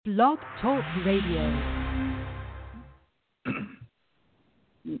Blog Talk Radio.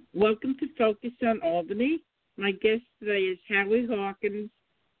 Welcome to Focus on Albany. My guest today is Howie Hawkins,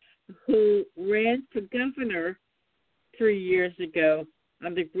 who ran for governor 3 years ago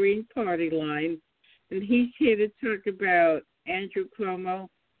on the Green Party line, and he's here to talk about Andrew Cuomo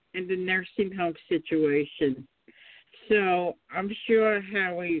and the nursing home situation. So I'm sure,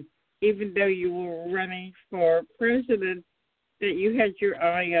 Howie, even though you were running for president, that you had your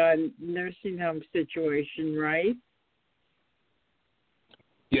eye on nursing home situation, right?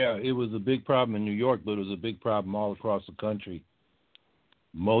 Yeah, it was a big problem in New York, but it was a big problem all across the country.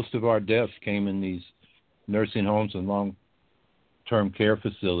 Most of our deaths came in these nursing homes and long-term care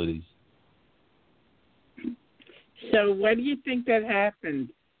facilities. So why do you think that happened?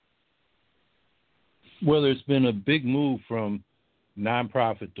 Well, there's been a big move from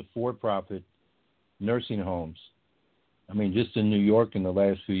nonprofit to for-profit nursing homes. I mean, just in New York in the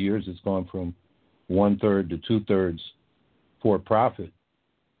last few years, it's gone from 1/3 to 2/3 for-profit.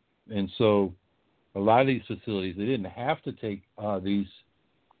 And so a lot of these facilities, they didn't have to take these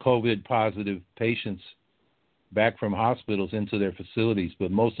COVID-positive patients back from hospitals into their facilities,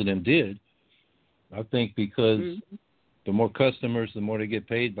 but most of them did. I think because the more customers, the more they get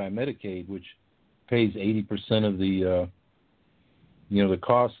paid by Medicaid, which pays 80% of the the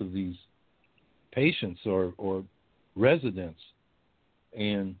cost of these patients or residents.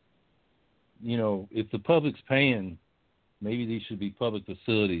 And if the public's paying, maybe these should be public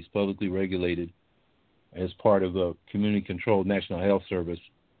facilities, publicly regulated as part of a community-controlled National Health Service.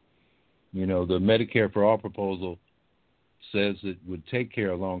 The Medicare for All proposal says it would take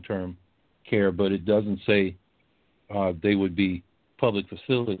care of long-term care, but it doesn't say they would be public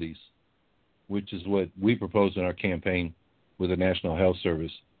facilities, which is what we proposed in our campaign with the National Health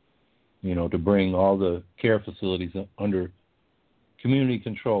Service, to bring all the care facilities under community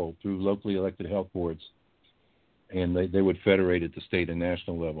control through locally elected health boards, and they would federate at the state and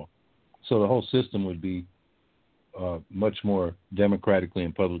national level. So the whole system would be much more democratically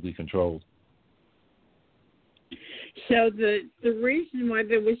and publicly controlled. So the reason why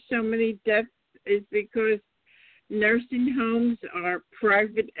there was so many deaths is because nursing homes are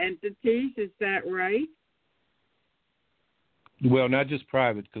private entities. Is that right? Well, not just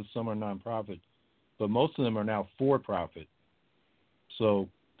private, because some are nonprofit, but most of them are now for-profit. So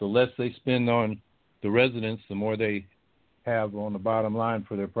the less they spend on the residents, the more they have on the bottom line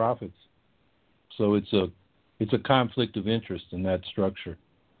for their profits. So it's a conflict of interest in that structure.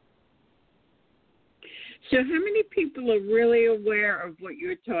 So how many people are really aware of what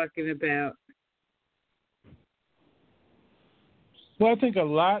you're talking about? Well, I think a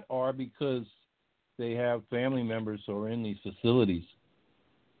lot are because they have family members who are in these facilities.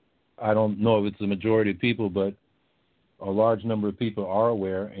 I don't know if it's the majority of people, but a large number of people are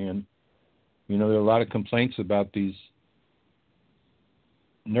aware. And, there are a lot of complaints about these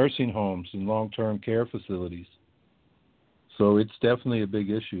nursing homes and long-term care facilities. So it's definitely a big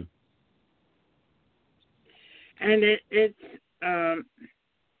issue. And it's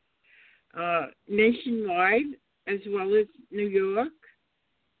nationwide as well as New York?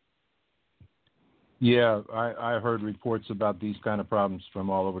 Yeah, I heard reports about these kind of problems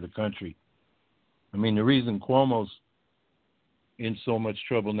from all over the country. I mean, the reason Cuomo's in so much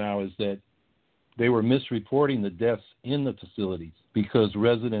trouble now is that they were misreporting the deaths in the facilities because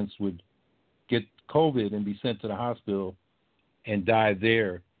residents would get COVID and be sent to the hospital and die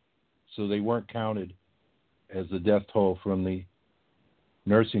there, so they weren't counted as the death toll from the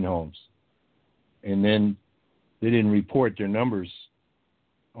nursing homes. And then they didn't report their numbers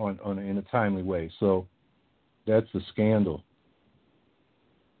in a timely way. So that's the scandal.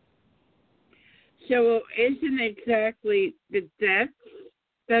 So isn't exactly the deaths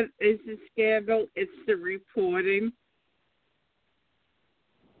that is the scandal? It's the reporting?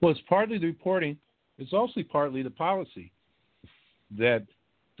 Well, it's partly the reporting. It's also partly the policy that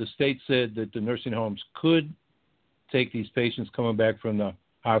the state said that the nursing homes could take these patients coming back from the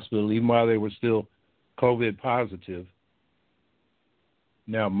hospital even while they were still COVID positive.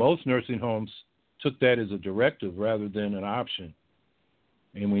 Now, most nursing homes took that as a directive rather than an option.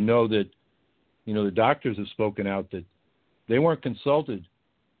 And we know that, the doctors have spoken out that they weren't consulted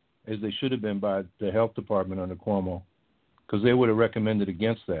as they should have been by the health department under Cuomo, because they would have recommended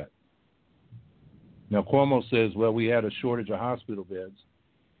against that. Now, Cuomo says, well, we had a shortage of hospital beds,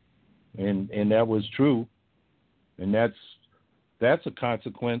 and that was true. And that's a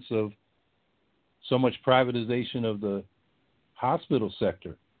consequence of so much privatization of the hospital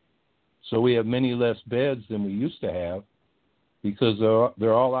sector. So we have many less beds than we used to have because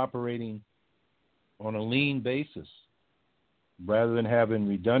they're all operating on a lean basis. rather than having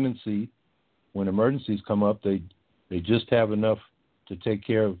redundancy when emergencies come up, they just have enough to take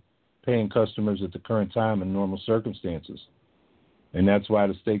care of paying customers at the current time in normal circumstances. And that's why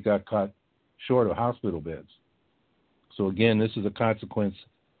the state got caught short of hospital beds. So again, this is a consequence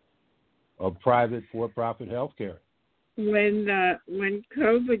of private for-profit health care. When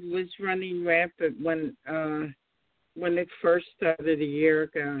COVID was running rampant, when it first started a year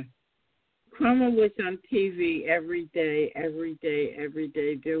ago, Cuomo was on TV every day,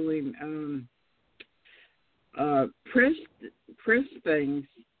 doing press things,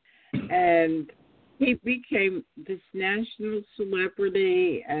 and he became this national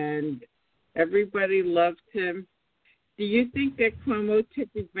celebrity, and everybody loved him. Do you think that Cuomo took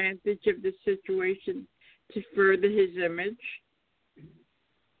advantage of the situation to further his image?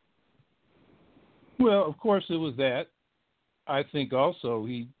 Well, of course it was that. I think also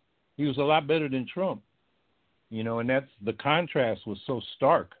he was a lot better than Trump, and that's the contrast was so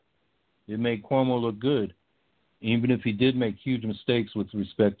stark. It made Cuomo look good, even if he did make huge mistakes with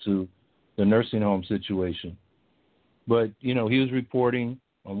respect to the nursing home situation. But, he was reporting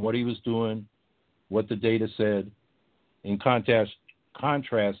on what he was doing, what the data said, in contrast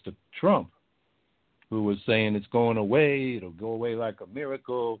to Trump, who was saying it's going away, it'll go away like a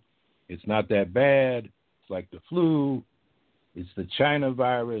miracle, it's not that bad, it's like the flu, it's the China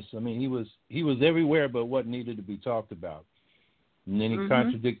virus. I mean, he was everywhere but what needed to be talked about. And then he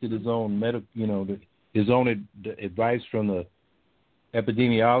contradicted his own his own advice from the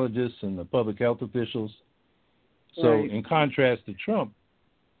epidemiologists and the public health officials. So right. In contrast to Trump,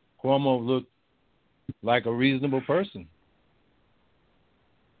 Cuomo looked like a reasonable person.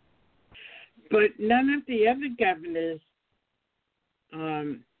 But none of the other governors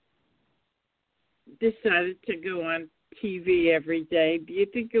decided to go on TV every day. Do you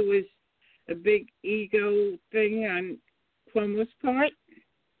think it was a big ego thing on Cuomo's part?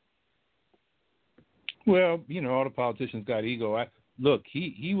 Well, all the politicians got ego. Look,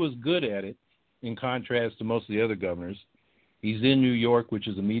 he was good at it in contrast to most of the other governors. He's in New York, which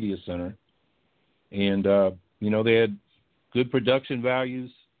is a media center. And, they had good production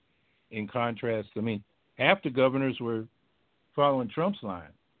values in contrast. I mean, half the governors were following Trump's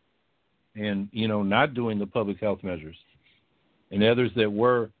line and, not doing the public health measures. And others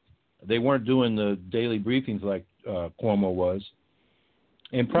that they weren't doing the daily briefings like Cuomo was,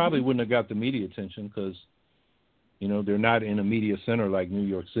 and probably wouldn't have got the media attention because, they're not in a media center like New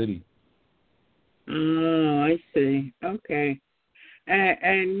York City. Oh, I see. Okay.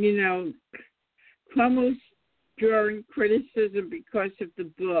 And Cuomo's drawing criticism because of the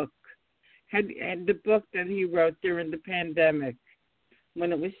book, had the book that he wrote during the pandemic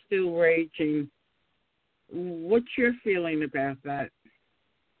when it was still raging. What's your feeling about that?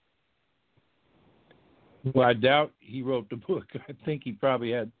 Well, I doubt he wrote the book. I think he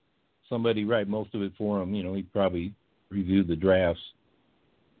probably had somebody write most of it for him. He probably reviewed the drafts.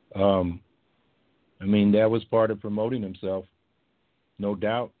 That was part of promoting himself, no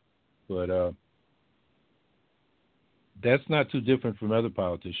doubt. But that's not too different from other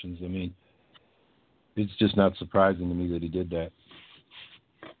politicians. It's just not surprising to me that he did that.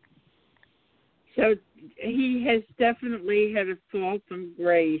 So he has definitely had a fall from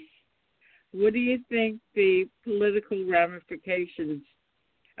grace. What do you think the political ramifications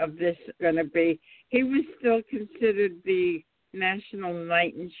of this are going to be? He was still considered the national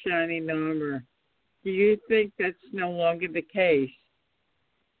knight in shining armor. Do you think that's no longer the case?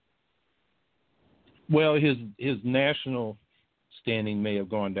 Well, his national standing may have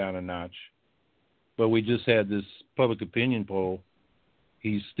gone down a notch, but we just had this public opinion poll.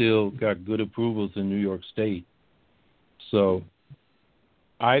 He's still got good approvals in New York State. So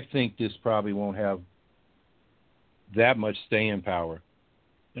I think this probably won't have that much staying power.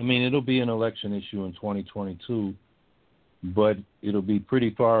 It'll be an election issue in 2022, but it'll be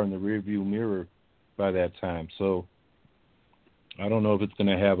pretty far in the rearview mirror by that time. So I don't know if it's going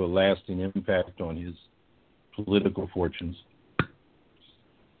to have a lasting impact on his political fortunes.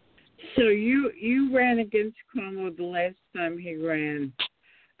 So you ran against Cuomo the last time he ran.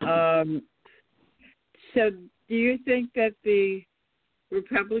 So do you think that the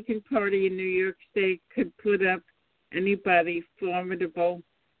Republican Party in New York State could put up anybody formidable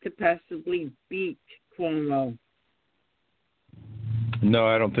to possibly beat Cuomo? No,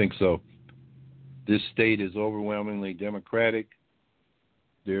 I don't think so. This state is overwhelmingly Democratic.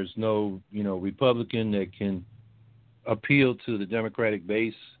 There's no, Republican that can appeal to the Democratic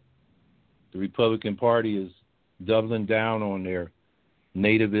base. The Republican Party is doubling down on their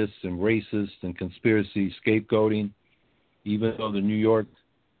nativists and racists and conspiracy scapegoating, even though the New York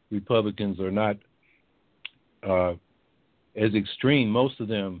Republicans are not as extreme, most of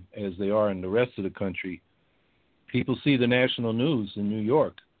them, as they are in the rest of the country. People see the national news in New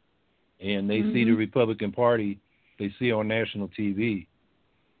York, and they see the Republican Party they see on national TV.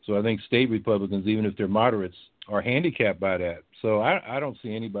 So I think state Republicans, even if they're moderates, are handicapped by that. So I don't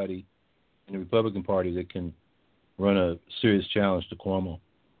see anybody in the Republican Party that can run a serious challenge to Cuomo.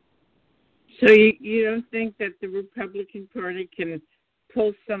 So you don't think that the Republican Party can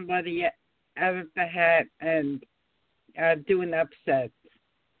pull somebody out of the hat and do an upset?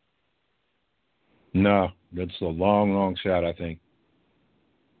 No, that's a long, long shot, I think.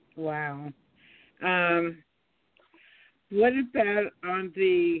 Wow. What about on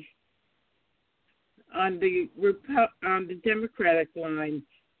the Democratic line?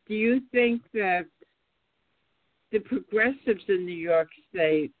 Do you think that the progressives in New York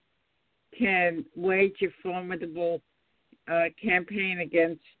State can wage a formidable campaign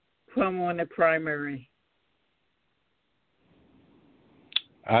against Cuomo in the primary?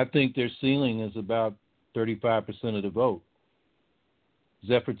 I think their ceiling is about 35% of the vote.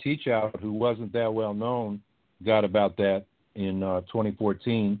 Zephyr Teachout, who wasn't that well known, got about that in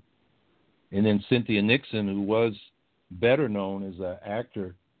 2014. And then Cynthia Nixon, who was better known as an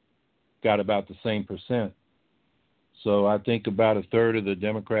actor, got about the same percent. So I think about a third of the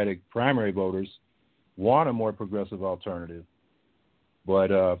Democratic primary voters want a more progressive alternative.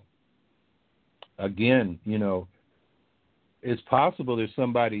 But again, it's possible there's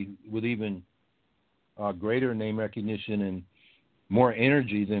somebody with even greater name recognition and more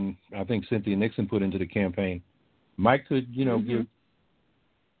energy than I think Cynthia Nixon put into the campaign. Mike could, give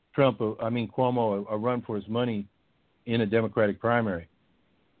Cuomo a run for his money in a Democratic primary.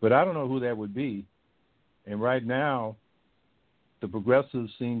 But I don't know who that would be. And right now, the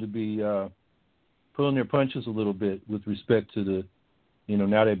progressives seem to be pulling their punches a little bit with respect to the,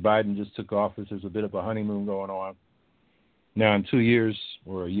 now that Biden just took office, there's a bit of a honeymoon going on. Now, in 2 years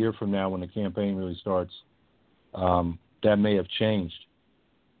or a year from now, when the campaign really starts, that may have changed.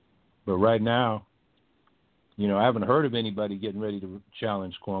 But right now, I haven't heard of anybody getting ready to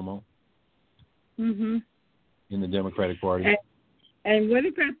challenge Cuomo in the Democratic Party. And what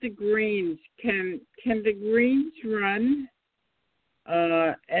about the Greens? Can the Greens run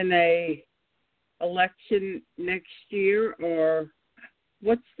in a election next year, or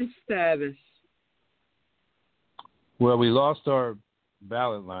what's the status? Well, we lost our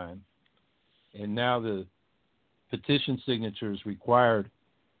ballot line, and now the petition signatures required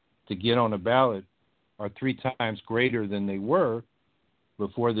to get on a ballot are 3 times greater than they were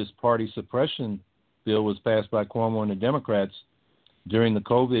before this party suppression bill was passed by Cuomo and the Democrats during the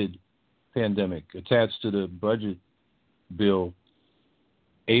COVID pandemic, attached to the budget bill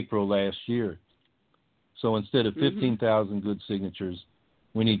April last year. So instead of 15,000 good signatures,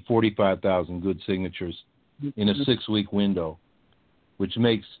 we need 45,000 good signatures in a 6-week window, which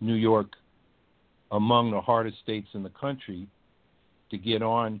makes New York among the hardest states in the country to get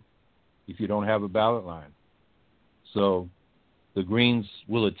on if you don't have a ballot line. So the Greens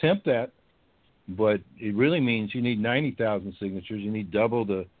will attempt that, but it really means you need 90,000 signatures. You need double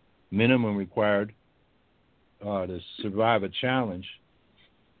the minimum required to survive a challenge.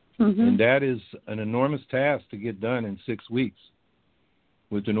 And that is an enormous task to get done in 6 weeks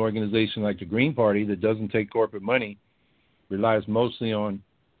with an organization like the Green Party that doesn't take corporate money, relies mostly on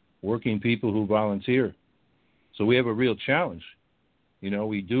working people who volunteer. So we have a real challenge.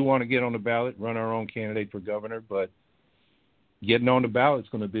 We do want to get on the ballot, run our own candidate for governor, but getting on the ballot is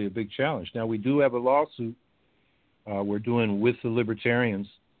going to be a big challenge. Now, we do have a lawsuit we're doing with the Libertarians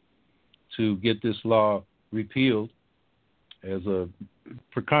to get this law repealed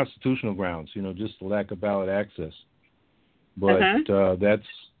for constitutional grounds, just the lack of ballot access. But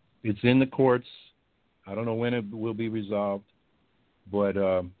it's in the courts. I don't know when it will be resolved. But,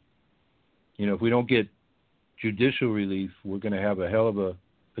 if we don't get judicial relief, we're going to have a hell of a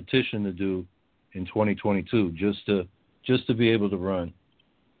petition to do in 2022 just to be able to run.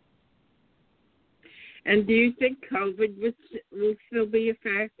 And do you think COVID will still be a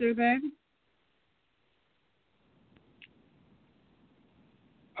factor then?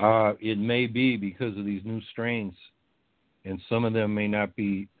 It may be because of these new strains, and some of them may not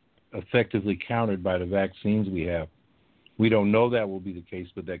be effectively countered by the vaccines we have. We don't know that will be the case,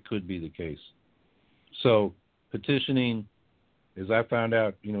 but that could be the case. So petitioning, as I found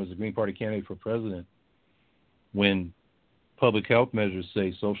out, as a Green Party candidate for president, when public health measures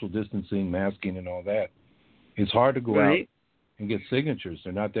say social distancing, masking, and all that, it's hard to go out and get signatures.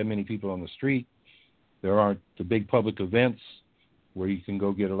 There are not that many people on the street. There aren't the big public events where you can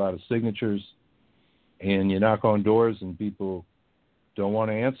go get a lot of signatures, and you knock on doors and people don't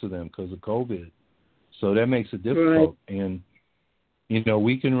want to answer them because of COVID. So that makes it difficult. Right. And,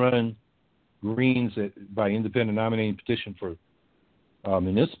 we can run Greens by independent nominating petition for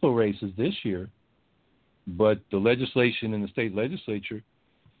municipal races this year, but the legislation in the state legislature,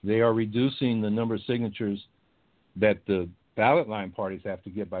 they are reducing the number of signatures that the ballot line parties have to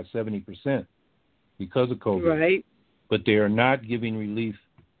get by 70% because of COVID. Right. But they are not giving relief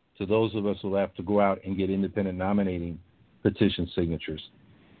to those of us who have to go out and get independent nominating petition signatures.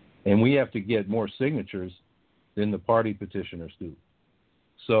 And we have to get more signatures than the party petitioners do.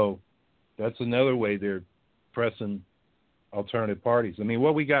 So that's another way they're pressing alternative parties. I mean,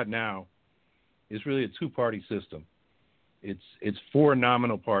 what we got now is really a two-party system. It's 4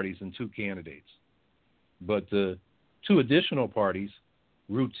 nominal parties and 2 candidates. But the 2 additional parties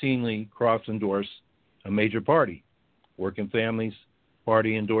routinely cross-endorse a major party. Working Families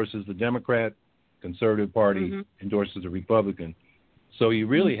Party endorses the Democrat, Conservative Party endorses the Republican. So you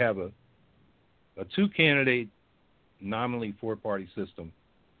really have a 2-candidate, nominally 4-party system.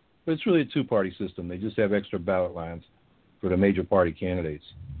 But it's really a 2-party system. They just have extra ballot lines for the major party candidates.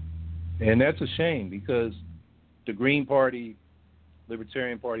 And that's a shame because the Green Party,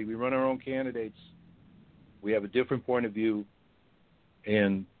 Libertarian Party, we run our own candidates. We have a different point of view.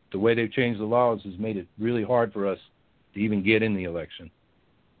 And the way they've changed the laws has made it really hard for us to even get in the election.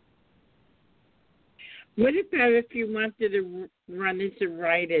 What about if you wanted to run as a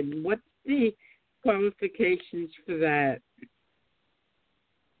write-in? What's the qualifications for that?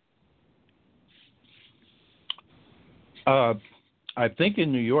 I think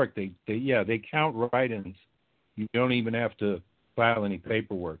in New York, they count write-ins. You don't even have to file any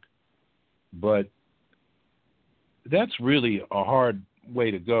paperwork. But that's really a hard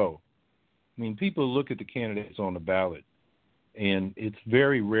way to go. I mean, people look at the candidates on the ballot, and it's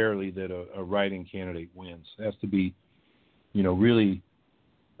very rarely that a write-in candidate wins. It has to be, really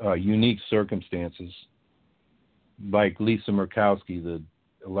unique circumstances, like Lisa Murkowski, the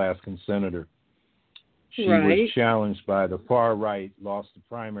Alaskan senator. She was challenged by the far right, lost the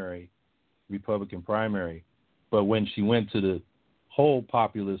primary, Republican primary. But when she went to the whole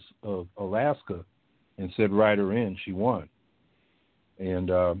populace of Alaska and said write her in, she won.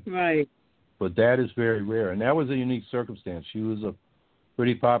 And but that is very rare. And that was a unique circumstance. She was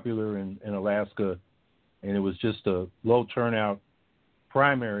pretty popular in Alaska, and it was just a low turnout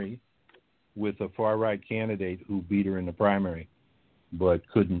primary with a far right candidate who beat her in the primary, but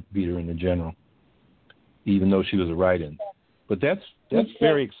couldn't beat her in the general, even though she was a write-in. But that's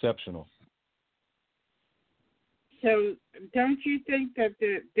very exceptional. So don't you think that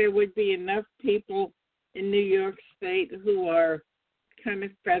there would be enough people in New York State who are kind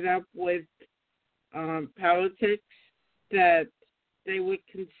of fed up with politics that they would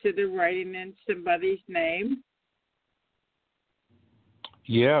consider writing in somebody's name?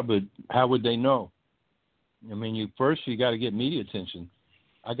 Yeah, but how would they know? I mean, you got to get media attention.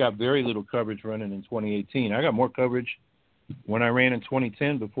 I got very little coverage running in 2018. I got more coverage when I ran in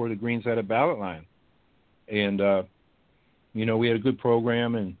 2010 before the Greens had a ballot line. And, we had a good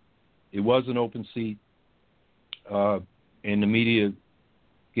program, and it was an open seat. And the media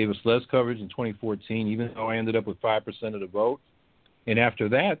gave us less coverage in 2014, even though I ended up with 5% of the vote. And after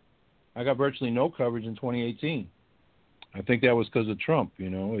that, I got virtually no coverage in 2018. I think that was because of Trump.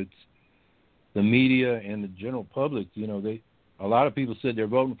 It's the media and the general public, a lot of people said they're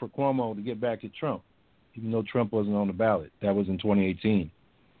voting for Cuomo to get back at Trump, even though Trump wasn't on the ballot. That was in 2018.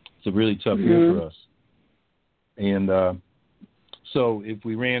 It's a really tough year for us. And so if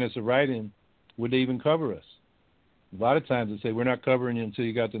we ran as a write-in, would they even cover us? A lot of times they say, we're not covering you until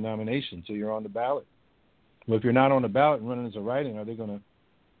you got the nomination, until you're on the ballot. Well, if you're not on the ballot and running as a write-in, are they going to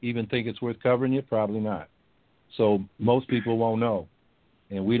even think it's worth covering you? Probably not. So most people won't know.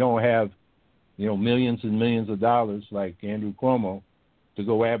 And we don't have, millions and millions of dollars like Andrew Cuomo to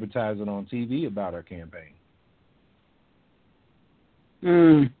go advertising on TV about our campaign.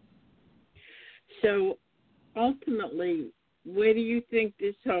 So ultimately, where do you think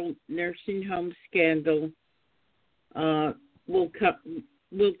this whole nursing home scandal will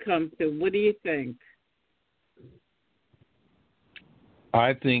come to? What do you think?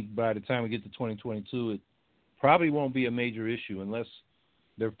 I think by the time we get to 2022, it probably won't be a major issue unless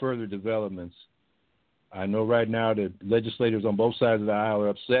there are further developments. I know right now that legislators on both sides of the aisle are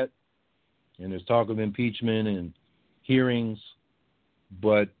upset, and there's talk of impeachment and hearings,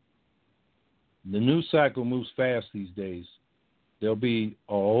 but the news cycle moves fast these days. There'll be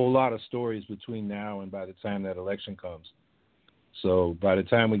a whole lot of stories between now and by the time that election comes. So by the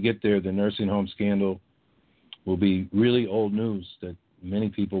time we get there, the nursing home scandal will be really old news that many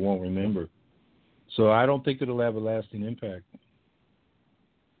people won't remember. So I don't think it'll have a lasting impact.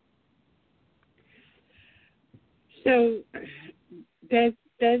 So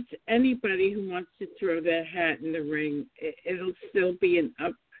that's anybody who wants to throw their hat in the ring. It'll still be an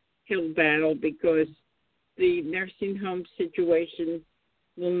uphill battle because the nursing home situation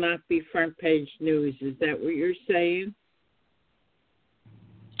will not be front page news. Is that what you're saying?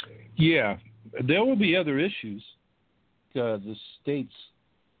 Yeah, there will be other issues. The state's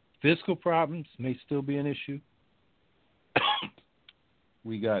fiscal problems may still be an issue.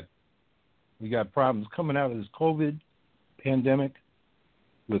 We got problems coming out of this COVID pandemic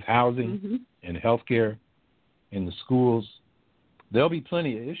with housing and healthcare and the schools. There'll be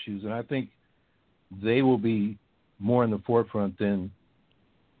plenty of issues, and I think they will be more in the forefront than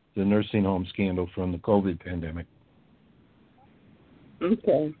the nursing home scandal from the COVID pandemic.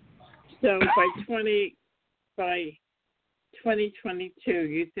 Okay. So by 2022,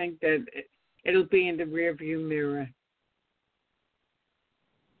 you think that it'll be in the rearview mirror?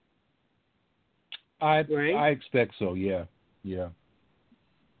 I right? I expect so. Yeah.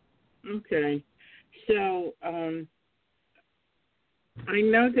 Okay. So I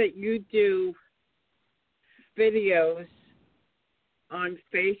know that you do videos on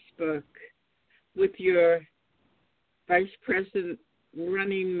Facebook with your vice president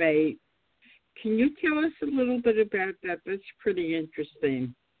running mate. Can you tell us a little bit about that? That's pretty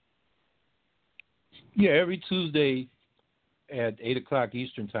interesting. Yeah, every Tuesday at 8 o'clock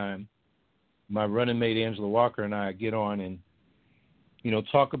Eastern Time, my running mate Angela Walker and I get on and,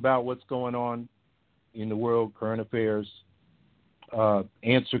 talk about what's going on in the world, current affairs,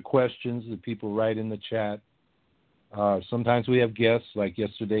 answer questions that people write in the chat. Sometimes we have guests, like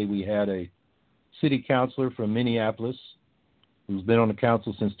yesterday we had a city councilor from Minneapolis who's been on the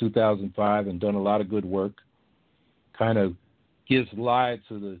council since 2005 and done a lot of good work, kind of gives lie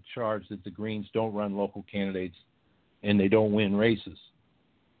to the charge that the Greens don't run local candidates and they don't win races.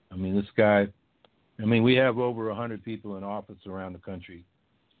 I mean, this guy, we have over 100 people in office around the country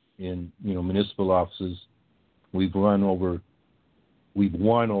in, municipal offices. We've won over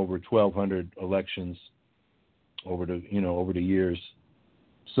 1,200 elections over the years.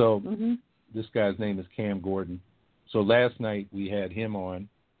 So this guy's name is Cam Gordon. So last night we had him on,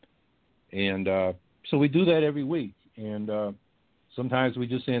 and so we do that every week. And sometimes we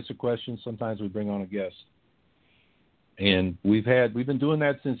just answer questions. Sometimes we bring on a guest. And we've been doing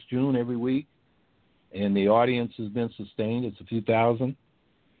that since June every week, and the audience has been sustained. It's a few thousand,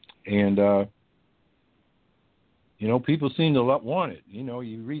 and people seem to want it.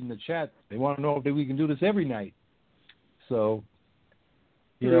 You read in the chat, they want to know if we can do this every night. So,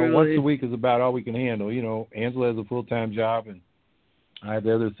 really? Once a week is about all we can handle. Angela has a full-time job, and I have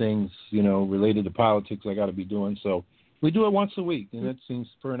other things, related to politics I got to be doing. So we do it once a week, and it seems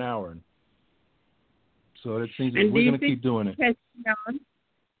for an hour. So it seems that we're going to keep doing it. On?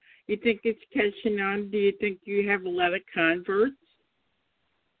 You think it's catching on? Do you think you have a lot of converts?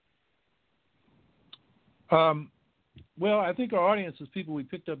 Well, I think our audience is people we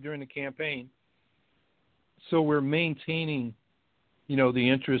picked up during the campaign. So we're maintaining, the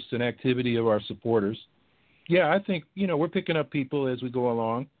interest and activity of our supporters. Yeah, I think, we're picking up people as we go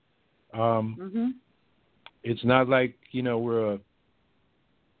along. It's not like, we're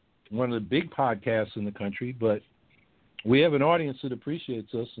one of the big podcasts in the country, but we have an audience that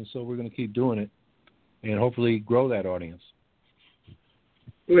appreciates us, and so we're going to keep doing it and hopefully grow that audience.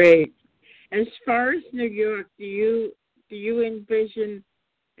 Great. As far as New York, do you envision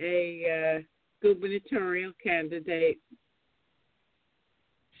a gubernatorial candidate?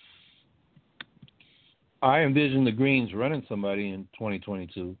 I envision the Greens running somebody in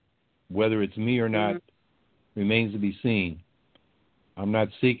 2022. Whether it's me or not remains to be seen. I'm not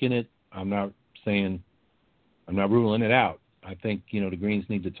seeking it. I'm not ruling it out. I think, the Greens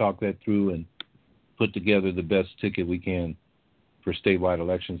need to talk that through and put together the best ticket we can for statewide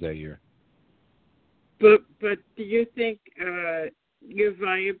elections that year. But do you think your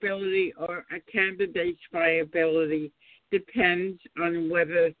viability or a candidate's viability depends on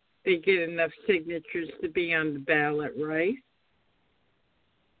whether they get enough signatures to be on the ballot, right?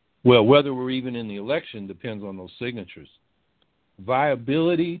 Well, whether we're even in the election depends on those signatures.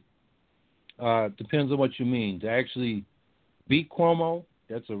 Viability depends on what you mean. To actually beat Cuomo,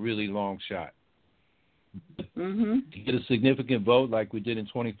 that's a really long shot. To get a significant vote like we did in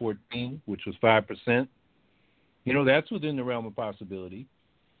 2014, which was 5%, that's within the realm of possibility.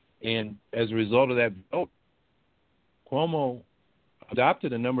 And as a result of that vote, Cuomo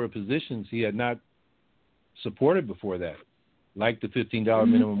adopted a number of positions he had not supported before that, like the $15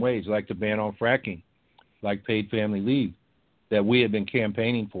 minimum wage, like the ban on fracking, like paid family leave, that we had been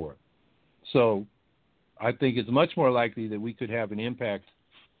campaigning for. So I think it's much more likely that we could have an impact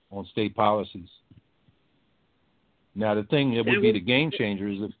on state policies. Now, the thing that would be the game changer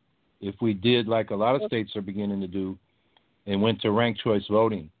is if we did like a lot of states are beginning to do and went to ranked choice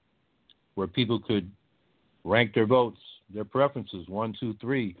voting, where people could rank their votes, their preferences, 1, 2,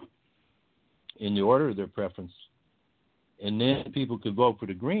 3, in the order of their preference, and then people could vote for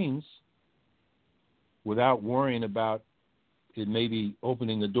the Greens without worrying about it maybe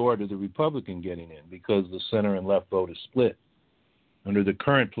opening the door to the Republican getting in because the center and left vote is split. Under the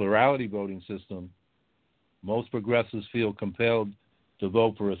current plurality voting system, most progressives feel compelled to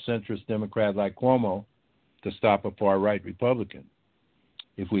vote for a centrist Democrat like Cuomo to stop a far-right Republican.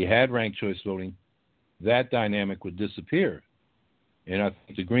 If we had ranked choice voting, that dynamic would disappear, and I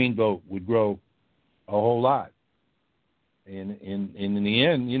think the Green vote would grow a whole lot. And in the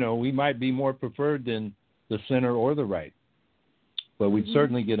end, we might be more preferred than the center or the right, but we'd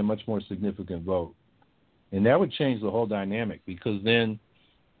certainly get a much more significant vote. And that would change the whole dynamic because then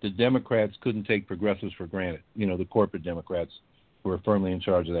the Democrats couldn't take progressives for granted, the corporate Democrats who are firmly in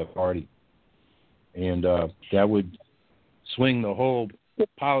charge of that party. And that would swing the whole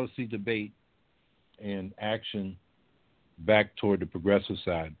policy debate and action back toward the progressive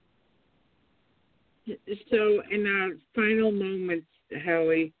side. So in our final moments,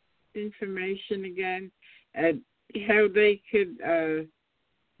 Howie, information again, how they could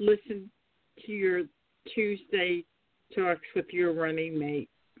listen to your Tuesday talks with your running mate.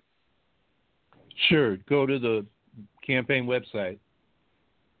 Sure. Go to the campaign website,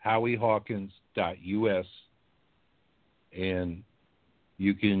 howiehawkins.us, and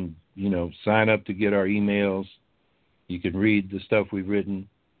you can, sign up to get our emails. You can read the stuff we've written,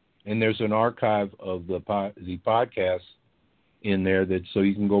 and there's an archive of the podcast in there so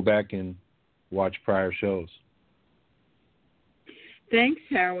you can go back and watch prior shows. Thanks,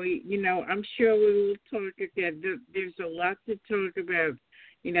 Howie. I'm sure we will talk again. There's a lot to talk about,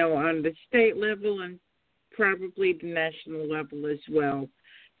 on the state level and probably the national level as well.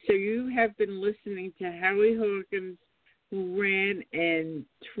 So you have been listening to Howie Hawkins, who ran in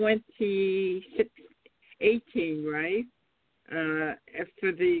 2018, right?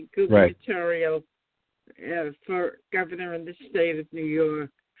 For the gubernatorial for governor in the state of New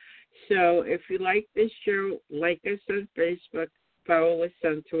York. So if you like this show, like us on Facebook, follow us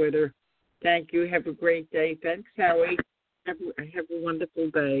on Twitter. Thank you. Have a great day. Thanks, Howie. Have a wonderful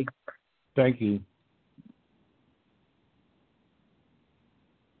day. Thank you.